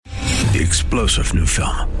The explosive new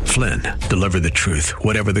film, Flynn, deliver the truth,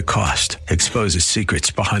 whatever the cost, exposes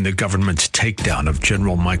secrets behind the government's takedown of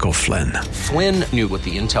General Michael Flynn. Flynn knew what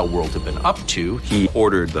the intel world had been up to. He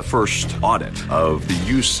ordered the first audit of the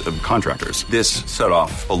use of contractors. This set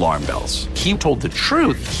off alarm bells. He told the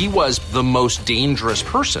truth. He was the most dangerous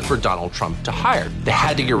person for Donald Trump to hire. They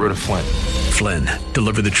had to get rid of Flynn. Flynn,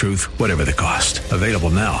 deliver the truth, whatever the cost. Available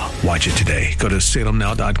now. Watch it today. Go to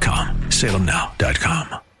salemnow.com.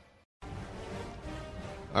 salemnow.com.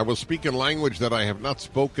 I will speak in language that I have not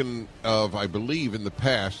spoken of, I believe, in the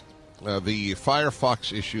past. The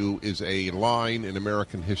Firefox issue is a line in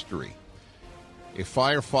American history. If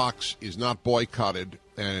Firefox is not boycotted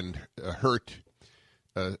and hurt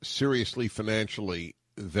seriously financially,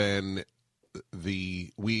 then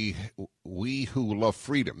we who love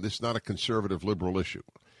freedom, this is not a conservative liberal issue.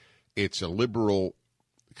 It's a liberal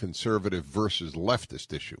conservative versus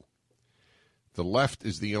leftist issue. The left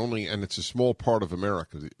is the only, and it's a small part of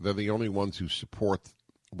America, they're the only ones who support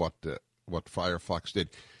what Firefox did.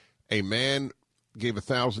 A man gave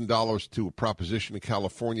 $1,000 to a proposition in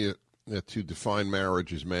California to define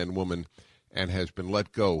marriage as man-woman and has been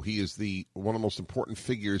let go. He is one of the most important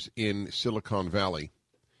figures in Silicon Valley,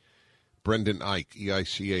 Brendan Eich,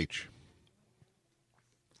 E-I-C-H.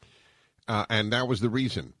 And that was the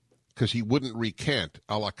reason, because he wouldn't recant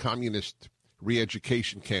a la communist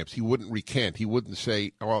re-education camps. He wouldn't recant. He wouldn't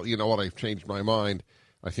say, well, you know what, I've changed my mind.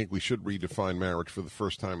 I think we should redefine marriage for the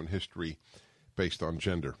first time in history based on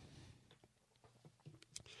gender.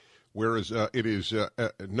 Whereas it is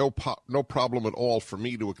no problem at all for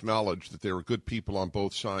me to acknowledge that there are good people on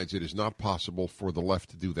both sides. It is not possible for the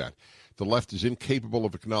left to do that. The left is incapable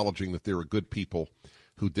of acknowledging that there are good people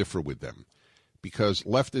who differ with them, because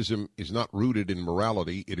leftism is not rooted in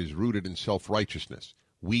morality. It is rooted in self-righteousness.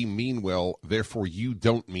 We mean well, therefore you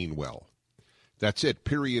don't mean well. That's it,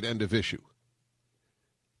 period, end of issue.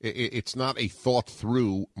 It's not a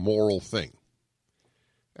thought-through moral thing.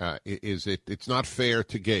 It's not fair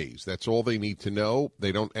to gays. That's all they need to know.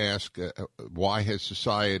 They don't ask, why has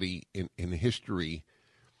society in history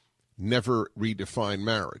never redefined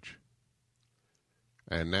marriage?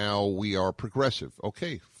 And now we are progressive.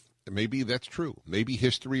 Okay, maybe that's true. Maybe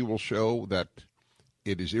history will show that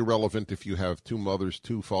it is irrelevant if you have two mothers,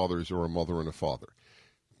 two fathers, or a mother and a father.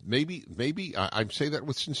 Maybe I say that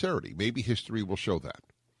with sincerity. Maybe history will show that.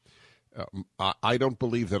 I don't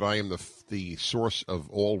believe that I am the source of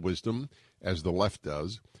all wisdom, as the left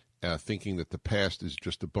does, thinking that the past is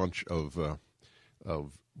just a bunch of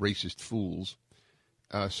racist fools,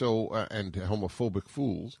 and homophobic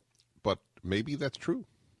fools. But maybe that's true.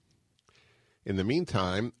 In the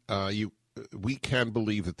meantime, we can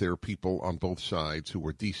believe that there are people on both sides who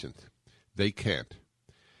are decent. They can't.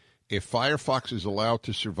 If Firefox is allowed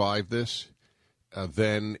to survive this,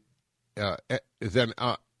 then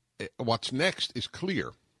what's next is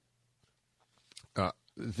clear.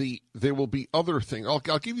 There will be other things. I'll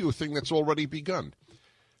give you a thing that's already begun.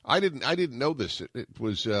 I didn't know this. It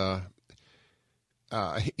was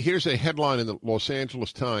here's a headline in the Los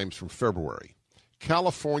Angeles Times from February.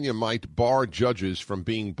 California might bar judges from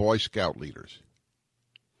being Boy Scout leaders.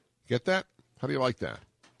 Get that? How do you like that?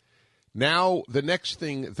 Now, the next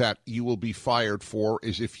thing that you will be fired for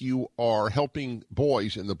is if you are helping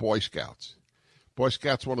boys in the Boy Scouts. Boy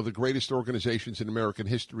Scouts, one of the greatest organizations in American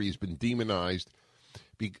history, has been demonized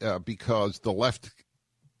because the left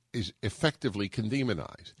is effectively can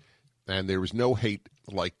demonize. And there is no hate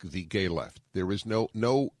like the gay left. There is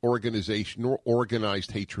no organization nor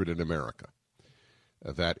organized hatred in America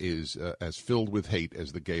that is as filled with hate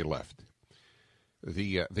as the gay left.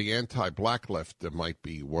 The anti-black left might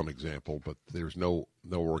be one example, but there's no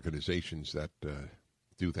organizations that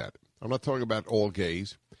do that. I'm not talking about all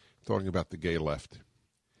gays. I'm talking about the gay left.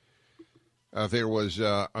 There was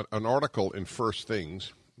an article in First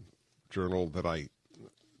Things, journal that I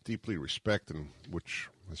deeply respect and which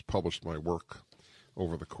has published my work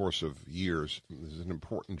over the course of years. This is an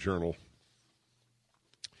important journal.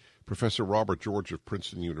 Professor Robert George of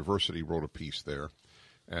Princeton University wrote a piece there.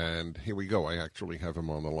 And here we go. I actually have him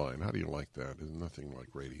on the line. How do you like that? There's nothing like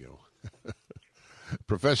radio.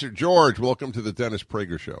 Professor George, welcome to the Dennis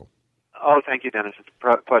Prager Show. Oh, thank you, Dennis. It's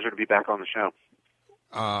a pleasure to be back on the show.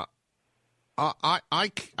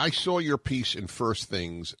 I saw your piece in First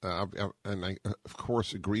Things, and I, of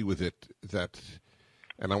course, agree with it.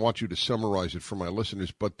 And I want you to summarize it for my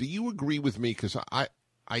listeners. But do you agree with me? Because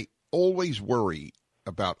I always worry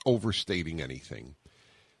about overstating anything.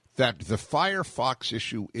 That the Firefox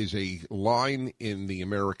issue is a line in the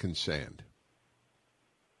American sand.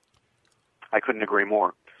 I couldn't agree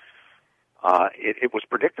more. It was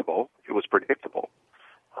predictable. It was predictable.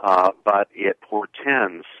 but it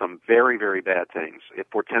portends some very, very bad things. It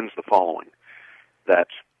portends the following, that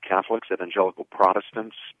Catholics, evangelical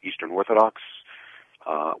Protestants, Eastern Orthodox,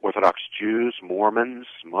 Orthodox Jews, Mormons,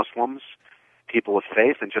 Muslims, people of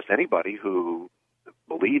faith, and just anybody who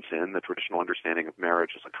believes in the traditional understanding of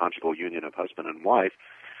marriage as a conjugal union of husband and wife,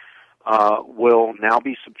 will now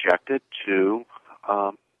be subjected to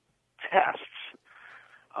tests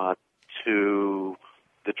to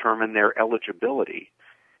determine their eligibility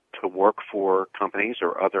to work for companies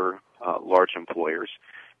or other large employers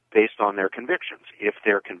based on their convictions. If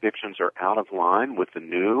their convictions are out of line with the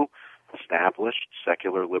new established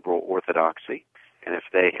secular liberal orthodoxy, and if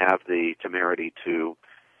they have the temerity to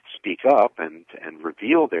speak up and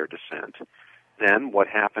reveal their dissent, then what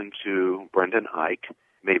happened to Brendan Eich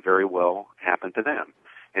may very well happen to them.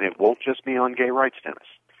 And it won't just be on gay rights, Dennis.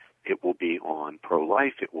 It will be on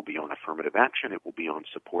pro-life. It will be on affirmative action. It will be on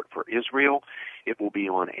support for Israel. It will be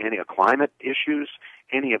on any climate issues,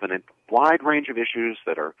 any of a wide range of issues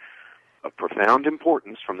that are of profound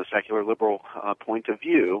importance from the secular liberal point of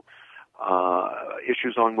view,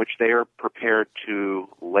 issues on which they are prepared to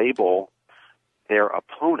label their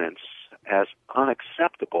opponents as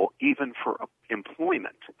unacceptable even for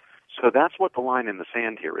employment. So that's what the line in the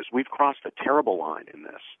sand here is. We've crossed a terrible line in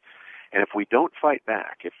this. And if we don't fight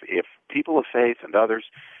back, if people of faith and others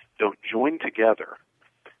don't join together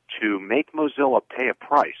to make Mozilla pay a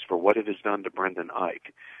price for what it has done to Brendan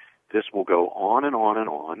Eich, this will go on and on and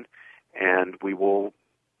on, and we will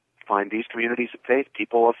find these communities of faith,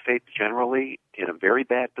 people of faith generally, in a very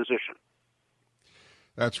bad position.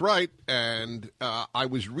 That's right. And I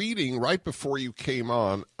was reading right before you came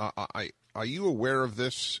on. Are you aware of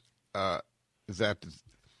this?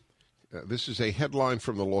 This is a headline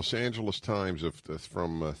from the Los Angeles Times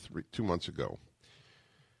from 2 months ago.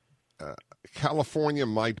 California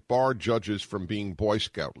might bar judges from being Boy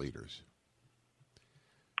Scout leaders.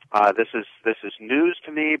 This is news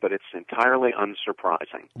to me, but it's entirely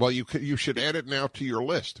unsurprising. Well, you should add it now to your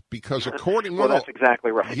list because according that's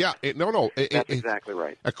exactly right. Yeah, that's exactly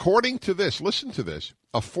right. According to this, listen to this: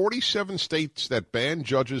 of 47 states that ban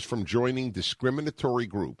judges from joining discriminatory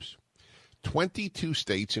groups, 22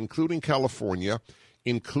 states, including California,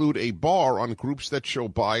 include a bar on groups that show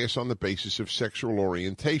bias on the basis of sexual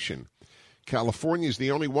orientation. California is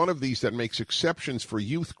the only one of these that makes exceptions for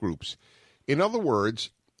youth groups. In other words,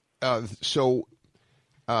 there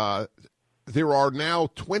are now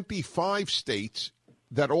 25 states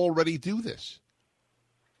that already do this,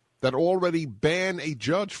 that already ban a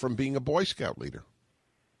judge from being a Boy Scout leader.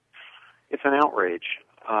 It's an outrage.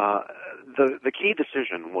 The key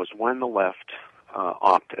decision was when the left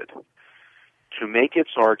opted to make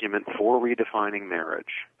its argument for redefining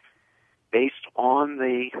marriage based on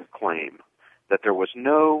the claim that there was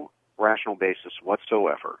no rational basis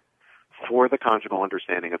whatsoever for the conjugal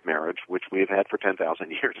understanding of marriage, which we have had for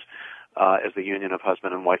 10,000 years, as the union of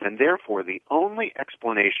husband and wife. And therefore, the only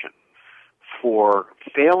explanation for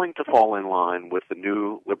failing to fall in line with the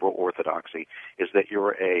new liberal orthodoxy is that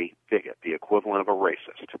you're a bigot, the equivalent of a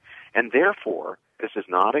racist. And therefore, this is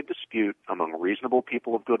not a dispute among reasonable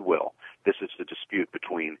people of goodwill. This is a dispute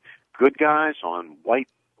between good guys on white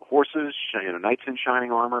horses, knights in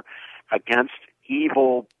shining armor, against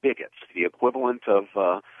evil bigots, the equivalent of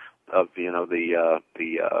the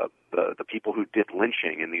people who did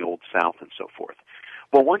lynching in the Old South and so forth.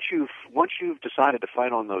 Well, once you've decided to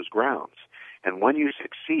fight on those grounds, and when you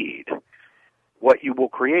succeed, what you will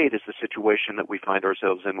create is the situation that we find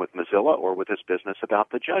ourselves in with Mozilla or with this business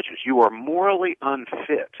about the judges. You are morally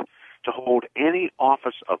unfit to hold any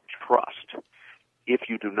office of trust if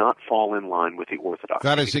you do not fall in line with the orthodoxy.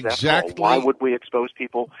 That is exactly. Why would we expose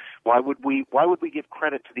people? Why would we give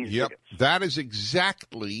credit to these bigots? That is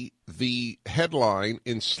exactly the headline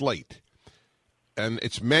in Slate, and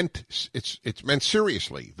it's meant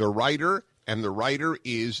seriously. The writer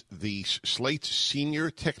is the Slate's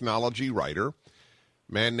senior technology writer,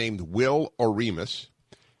 man named Will Oremus.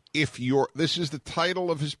 This is the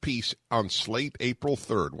title of his piece on Slate, April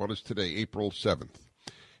 3rd. What is today? April 7th.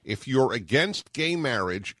 If you're against gay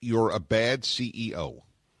marriage, you're a bad CEO.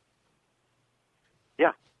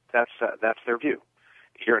 Yeah, that's their view.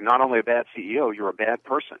 You're not only a bad CEO, you're a bad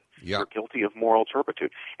person. Yeah. You're guilty of moral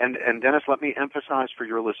turpitude. And Dennis, let me emphasize for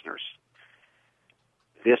your listeners,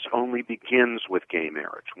 this only begins with gay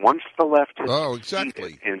marriage. Once the left has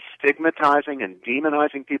succeeded in stigmatizing and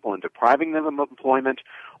demonizing people and depriving them of employment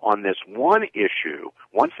on this one issue,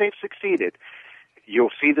 once they've succeeded, you'll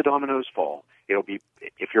see the dominoes fall. It'll be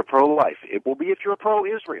if you're pro-life. It will be if you're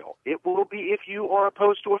pro-Israel. It will be if you are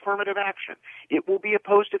opposed to affirmative action. It will be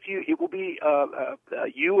opposed if you. It will be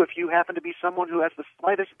you if you happen to be someone who has the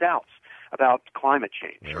slightest doubts about climate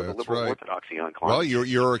change or the liberal orthodoxy on climate. Well,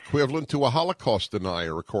 you're equivalent to a Holocaust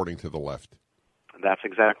denier, according to the left. That's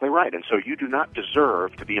exactly right. And so you do not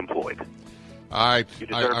deserve to be employed. You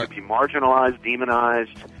deserve to be marginalized,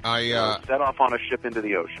 demonized, set off on a ship into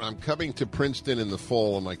the ocean. I'm coming to Princeton in the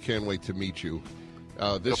fall, and I can't wait to meet you.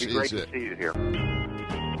 It'll be great to see you here.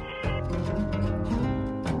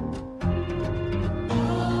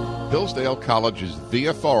 Hillsdale College is the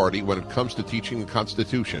authority when it comes to teaching the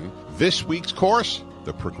Constitution. This week's course,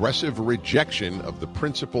 the progressive rejection of the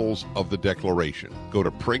principles of the Declaration. Go to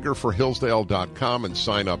PragerForHillsdale.com and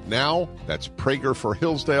sign up now. That's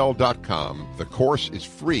PragerForHillsdale.com. The course is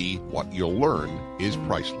free. What you'll learn is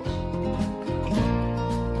priceless.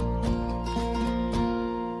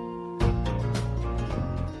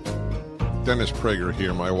 Dennis Prager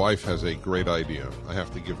here. My wife has a great idea. I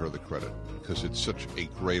have to give her the credit because it's such a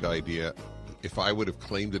great idea. If I would have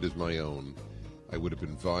claimed it as my own, I would have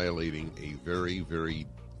been violating a very, very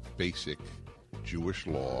basic Jewish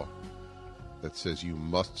law that says you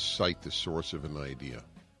must cite the source of an idea.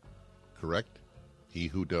 Correct? He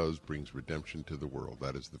who does brings redemption to the world.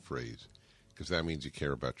 That is the phrase, because that means you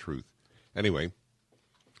care about truth. Anyway,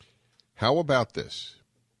 how about this?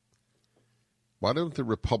 Why don't the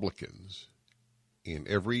Republicans in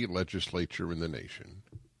every legislature in the nation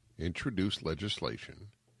introduce legislation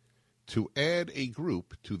to add a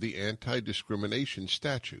group to the anti-discrimination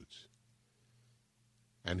statutes?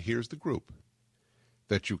 And here's the group.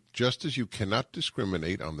 That you, just as you cannot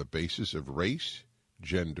discriminate on the basis of race,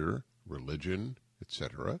 gender, religion,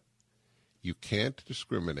 etc., you can't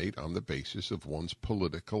discriminate on the basis of one's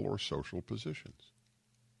political or social positions.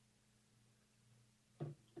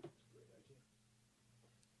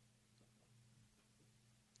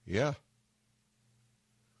 Yeah.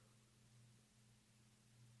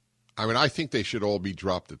 I mean, I think they should all be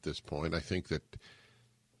dropped at this point. I think that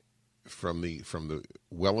from the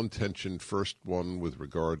well-intentioned first one with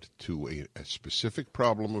regard to a specific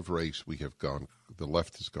problem of race, the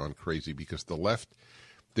left has gone crazy, because the left,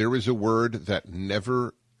 there is a word that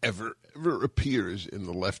never, ever, ever appears in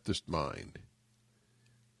the leftist mind.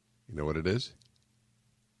 You know what it is?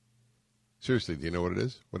 Seriously, do you know what it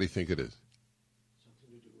is? What do you think it is?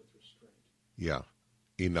 Something to do with restraint. Yeah,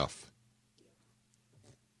 enough.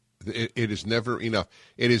 It is never enough.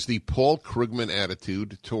 It is the Paul Krugman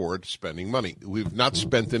attitude toward spending money. We've not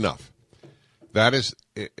spent enough. That is,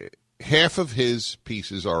 half of his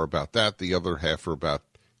pieces are about that. The other half are about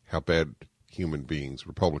how bad human beings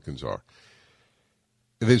Republicans are.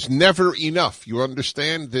 There's never enough. You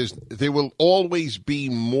understand? There will always be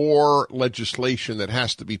more legislation that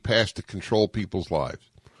has to be passed to control people's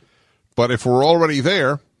lives. But if we're already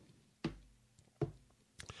there,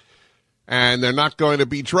 and they're not going to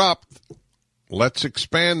be dropped, let's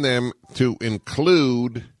expand them to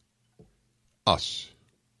include us.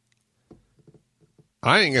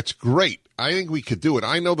 I think it's great. I think we could do it.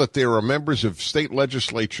 I know that there are members of state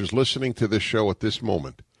legislatures listening to this show at this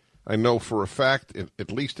moment. I know for a fact,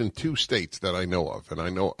 at least in 2 states that I know of, and I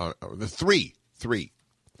know the three.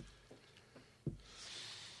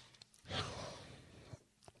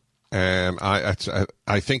 And I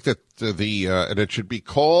think that and it should be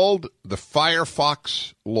called the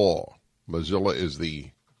Firefox Law. Mozilla is the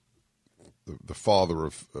father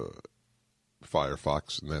of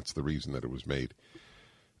Firefox, and that's the reason that it was made.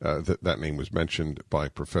 That name was mentioned by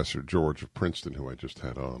Professor George of Princeton, who I just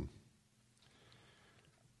had on.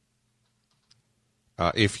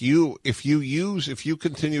 If you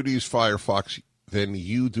continue to use Firefox, then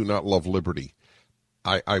you do not love liberty.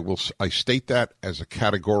 I state that as a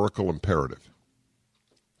categorical imperative.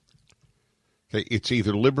 Okay, it's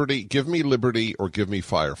either liberty, give me liberty, or give me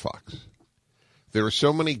Firefox. There are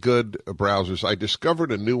so many good browsers. I discovered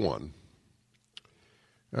a new one.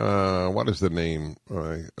 What is the name?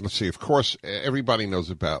 Let's see. Of course, everybody knows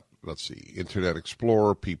about, Internet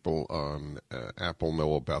Explorer. People on Apple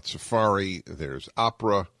know about Safari. There's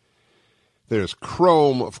Opera. There's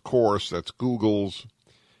Chrome, of course. That's Google's.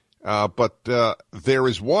 But there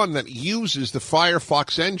is one that uses the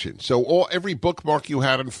Firefox engine. So every bookmark you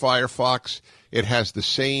had in Firefox, it has the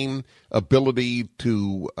same ability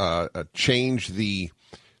to change the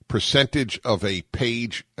percentage of a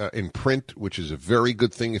page in print, which is a very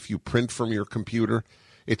good thing if you print from your computer.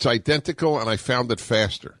 It's identical, and I found it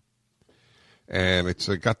faster. And it's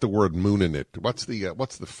got the word moon in it. What's the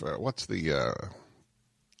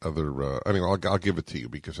other? Anyway, I'll give it to you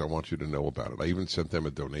because I want you to know about it. I even sent them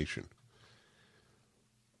a donation.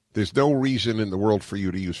 There's no reason in the world for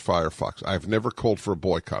you to use Firefox. I've never called for a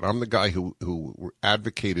boycott. I'm the guy who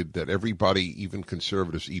advocated that everybody, even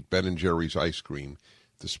conservatives, eat Ben & Jerry's ice cream,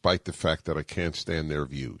 despite the fact that I can't stand their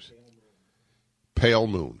views. Pale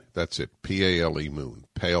Moon. That's it. P-A-L-E Moon.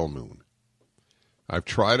 Pale Moon. I've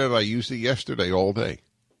tried it. I used it yesterday all day.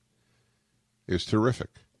 It's terrific.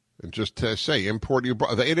 And just to say,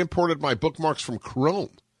 it imported my bookmarks from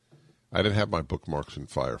Chrome. I didn't have my bookmarks in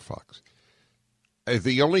Firefox.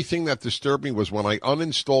 The only thing that disturbed me was when I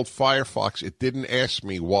uninstalled Firefox, it didn't ask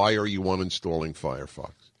me, why are you uninstalling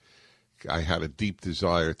Firefox? I had a deep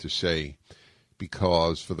desire to say,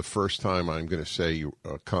 because for the first time I'm going to say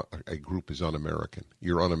a group is un-American.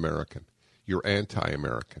 You're un-American. You're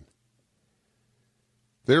anti-American.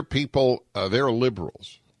 They're people, they're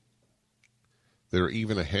liberals. There are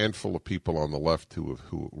even a handful of people on the left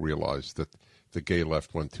who realize that the gay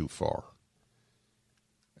left went too far.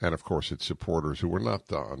 And, of course, it's supporters who were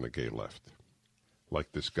not on the gay left,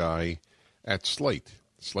 like this guy at Slate.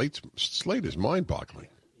 Slate is mind-boggling.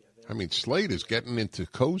 I mean, Slate is getting into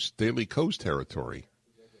Daily Kos territory.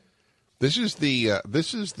 This is the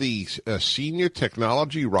senior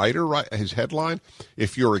technology writer, his headline,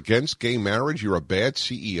 if you're against gay marriage, you're a bad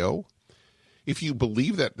CEO. If you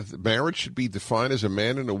believe that marriage should be defined as a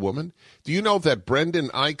man and a woman, do you know that Brendan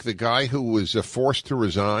Eich, the guy who was forced to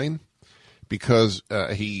resign because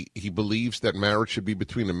he believes that marriage should be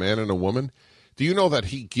between a man and a woman, do you know that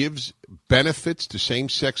he gives benefits to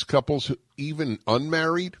same-sex couples, even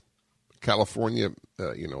unmarried? California,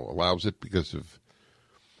 allows it because of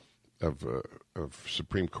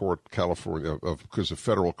Supreme Court, California, because of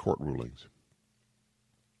federal court rulings.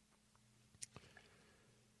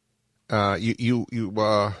 I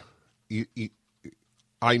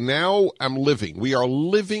now am living. We are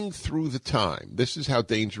living through the time. This is how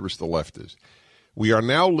dangerous the left is. We are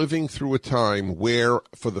now living through a time where,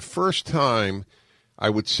 for the first time, I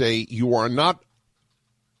would say you are not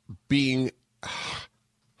being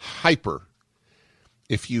hyper.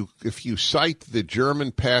 If you cite the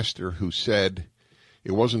German pastor who said,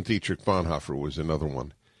 it wasn't Dietrich Bonhoeffer, it was another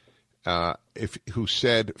one, who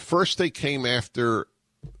said, first they came after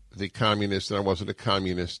the communists, and I wasn't a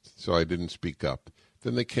communist, so I didn't speak up.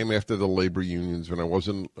 Then they came after the labor unions. When I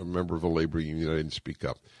wasn't a member of a labor union, I didn't speak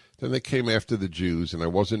up. Then they came after the Jews, and I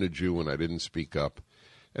wasn't a Jew, and I didn't speak up.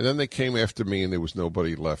 And then they came after me, and there was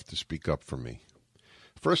nobody left to speak up for me.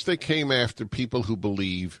 First, they came after people who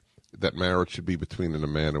believe that marriage should be between a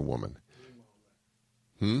man and a woman.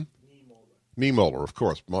 Niemöller, of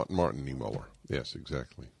course, Martin Niemöller. Yes,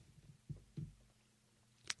 exactly.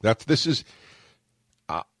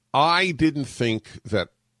 I didn't think that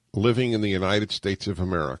living in the United States of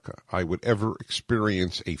America, I would ever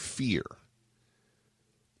experience a fear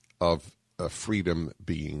of freedom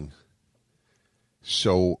being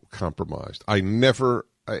so compromised.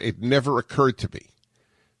 It never occurred to me.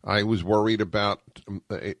 I was worried about,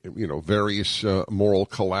 various moral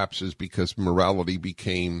collapses because morality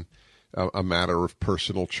became a matter of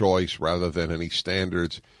personal choice rather than any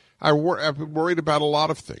standards. I've been worried about a lot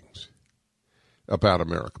of things about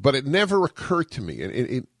America, but it never occurred to me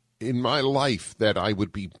in my life that I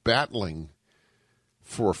would be battling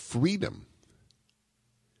for freedom.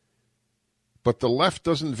 But the left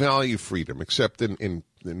doesn't value freedom except in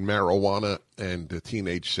marijuana and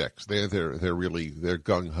teenage sex. They're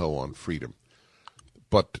gung ho on freedom.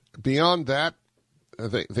 But beyond that,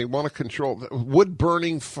 they want to control wood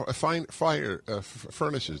burning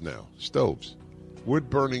furnaces now, stoves, wood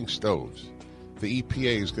burning stoves. The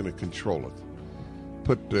EPA is going to control it.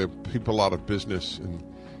 Put people out of business, and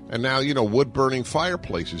now wood burning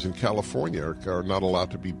fireplaces in California are not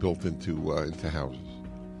allowed to be built into houses.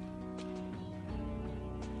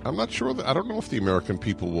 I'm not sure I don't know if the American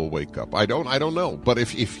people will wake up. I don't know. But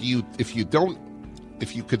if you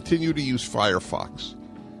continue to use Firefox,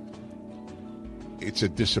 it's a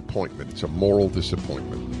disappointment. It's a moral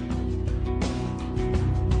disappointment.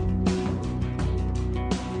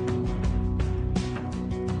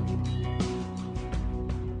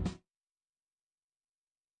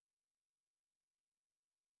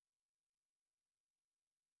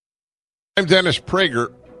 I'm Dennis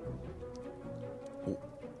Prager.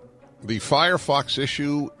 The Firefox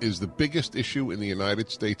issue is the biggest issue in the United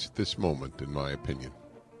States at this moment, in my opinion.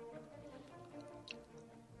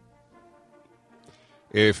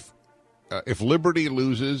 If liberty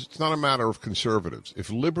loses, it's not a matter of conservatives. If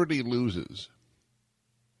liberty loses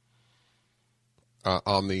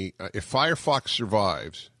if Firefox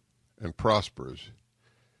survives and prospers,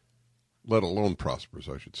 let alone prospers,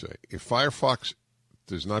 I should say, if Firefox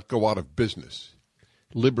does not go out of business,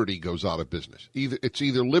 Liberty goes out of business. It's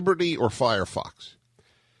either Liberty or Firefox.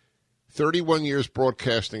 31 years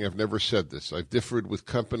broadcasting, I've never said this. I've differed with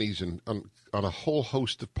companies on a whole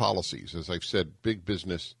host of policies. As I've said, big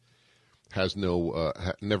business has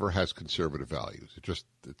never has conservative values.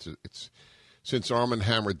 It's since Arm &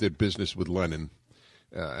 Hammer did business with Lenin,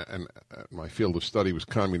 and my field of study was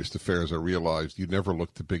communist affairs, I realized you never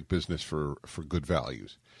look to big business for good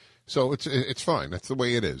values. So it's fine. That's the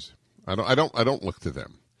way it is. I don't look to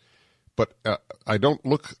them, but I don't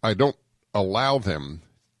allow them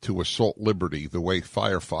to assault liberty the way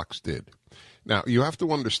Firefox did. Now, you have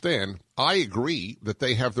to understand, I agree that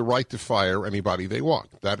they have the right to fire anybody they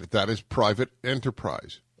want. That is private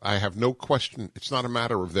enterprise. I have no question. It's not a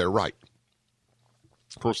matter of their right.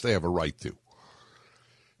 Of course, they have a right to.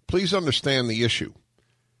 Please understand the issue.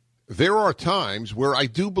 There are times where I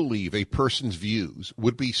do believe a person's views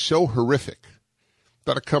would be so horrific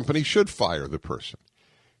that a company should fire the person.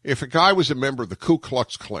 If a guy was a member of the Ku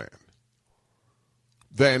Klux Klan,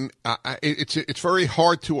 then it's very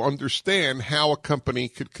hard to understand how a company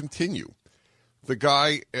could continue. The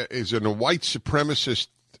guy is in a white supremacist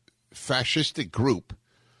fascistic group,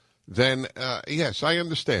 then yes, I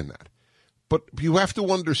understand that. But you have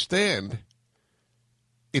to understand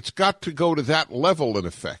it's got to go to that level in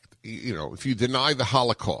effect. You know, if you deny the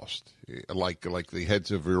Holocaust, like the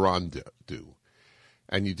heads of Iran do,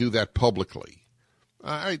 and you do that publicly,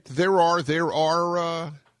 but there are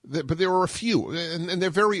a few, and they're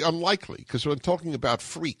very unlikely, because we're talking about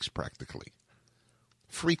freaks practically.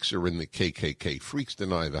 Freaks are in the KKK. Freaks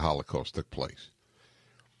deny the Holocaust took place.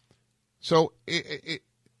 So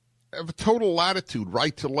have a total latitude,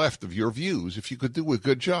 right to left, of your views if you could do a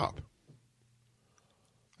good job.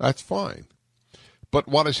 That's fine. But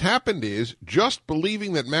what has happened is just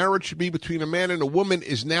believing that marriage should be between a man and a woman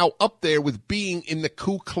is now up there with being in the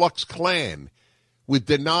Ku Klux Klan, with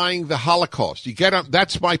denying the Holocaust. You get up?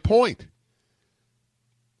 That's my point.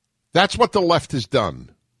 That's what the left has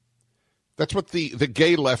done. That's what the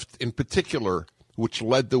gay left in particular, which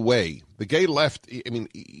led the way. The gay left, I mean,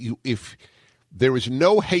 if there is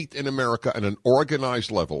no hate in America at an organized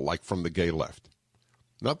level, like from the gay left,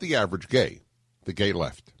 not the average gay, the gay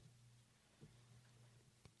left.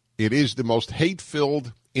 It is the most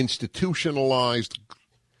hate-filled, institutionalized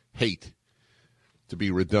hate, to be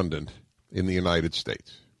redundant, in the United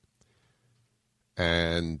States.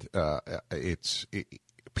 And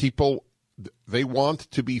people, they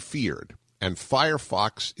want to be feared, and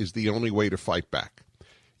Firefox is the only way to fight back.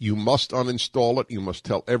 You must uninstall it. You must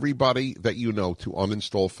tell everybody that you know to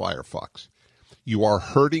uninstall Firefox. You are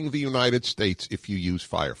hurting the United States if you use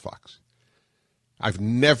Firefox. I've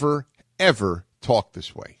never, ever talked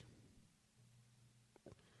this way.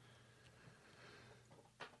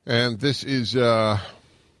 And this is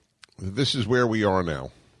where we are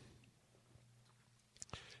now.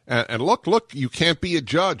 And look, you can't be a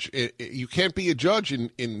judge. You can't be a judge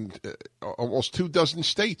in almost 24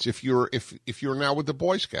 states if you're now with the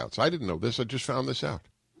Boy Scouts. I didn't know this. I just found this out.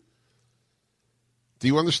 Do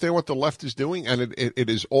you understand what the left is doing? And it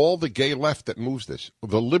is all the gay left that moves this.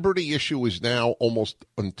 The liberty issue is now almost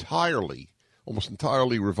entirely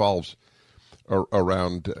revolves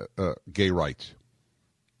around gay rights,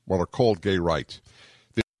 what are called gay rights.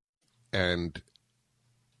 And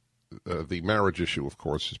the marriage issue, of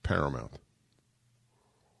course, is paramount.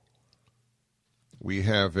 We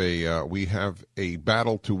have a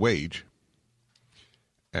battle to wage,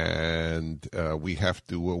 and we have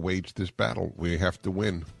to wage this battle. We have to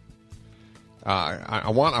win. I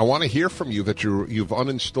want to hear from you that you've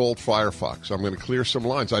uninstalled Firefox. I'm going to clear some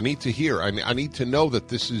lines. I need to hear. I need to know that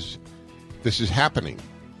this is happening.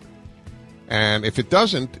 And if it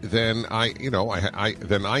doesn't, then I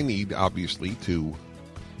need obviously to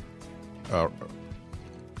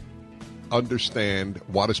understand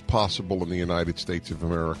what is possible in the United States of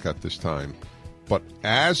America at this time. But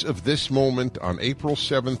as of this moment, on April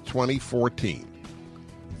 7th, 2014,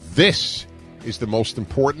 this is the most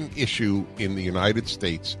important issue in the United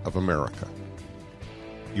States of America.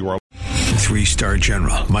 You are 3-star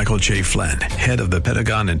General Michael J. Flynn, head of the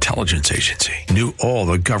Pentagon Intelligence Agency, knew all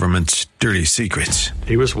the government's dirty secrets.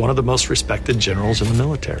 He was one of the most respected generals in the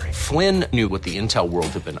military. Flynn knew what the intel world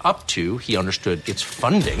had been up to. He understood its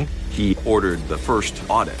funding. He ordered the first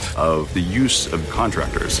audit of the use of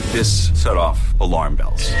contractors. This set off alarm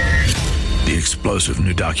bells. The explosive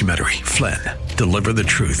new documentary, Flynn, Deliver the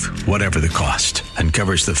Truth, Whatever the Cost,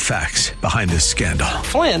 uncovers the facts behind this scandal.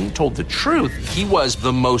 Flynn told the truth. He was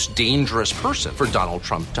the most dangerous person for Donald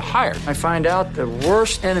Trump to hire. I find out the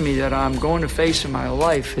worst enemy that I'm going to face in my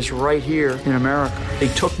life is right here in America. They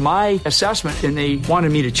took my assessment and they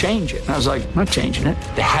wanted me to change it. And I was like, I'm not changing it.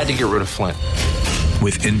 They had to get rid of Flynn.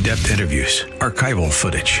 With in-depth interviews, archival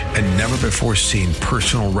footage, and never-before-seen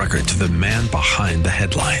personal records of the man behind the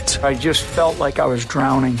headlines. I just felt like I was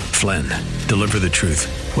drowning. Flynn, deliver the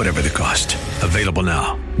truth, whatever the cost. Available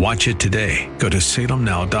now. Watch it today. Go to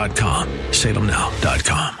salemnow.com.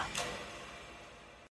 salemnow.com.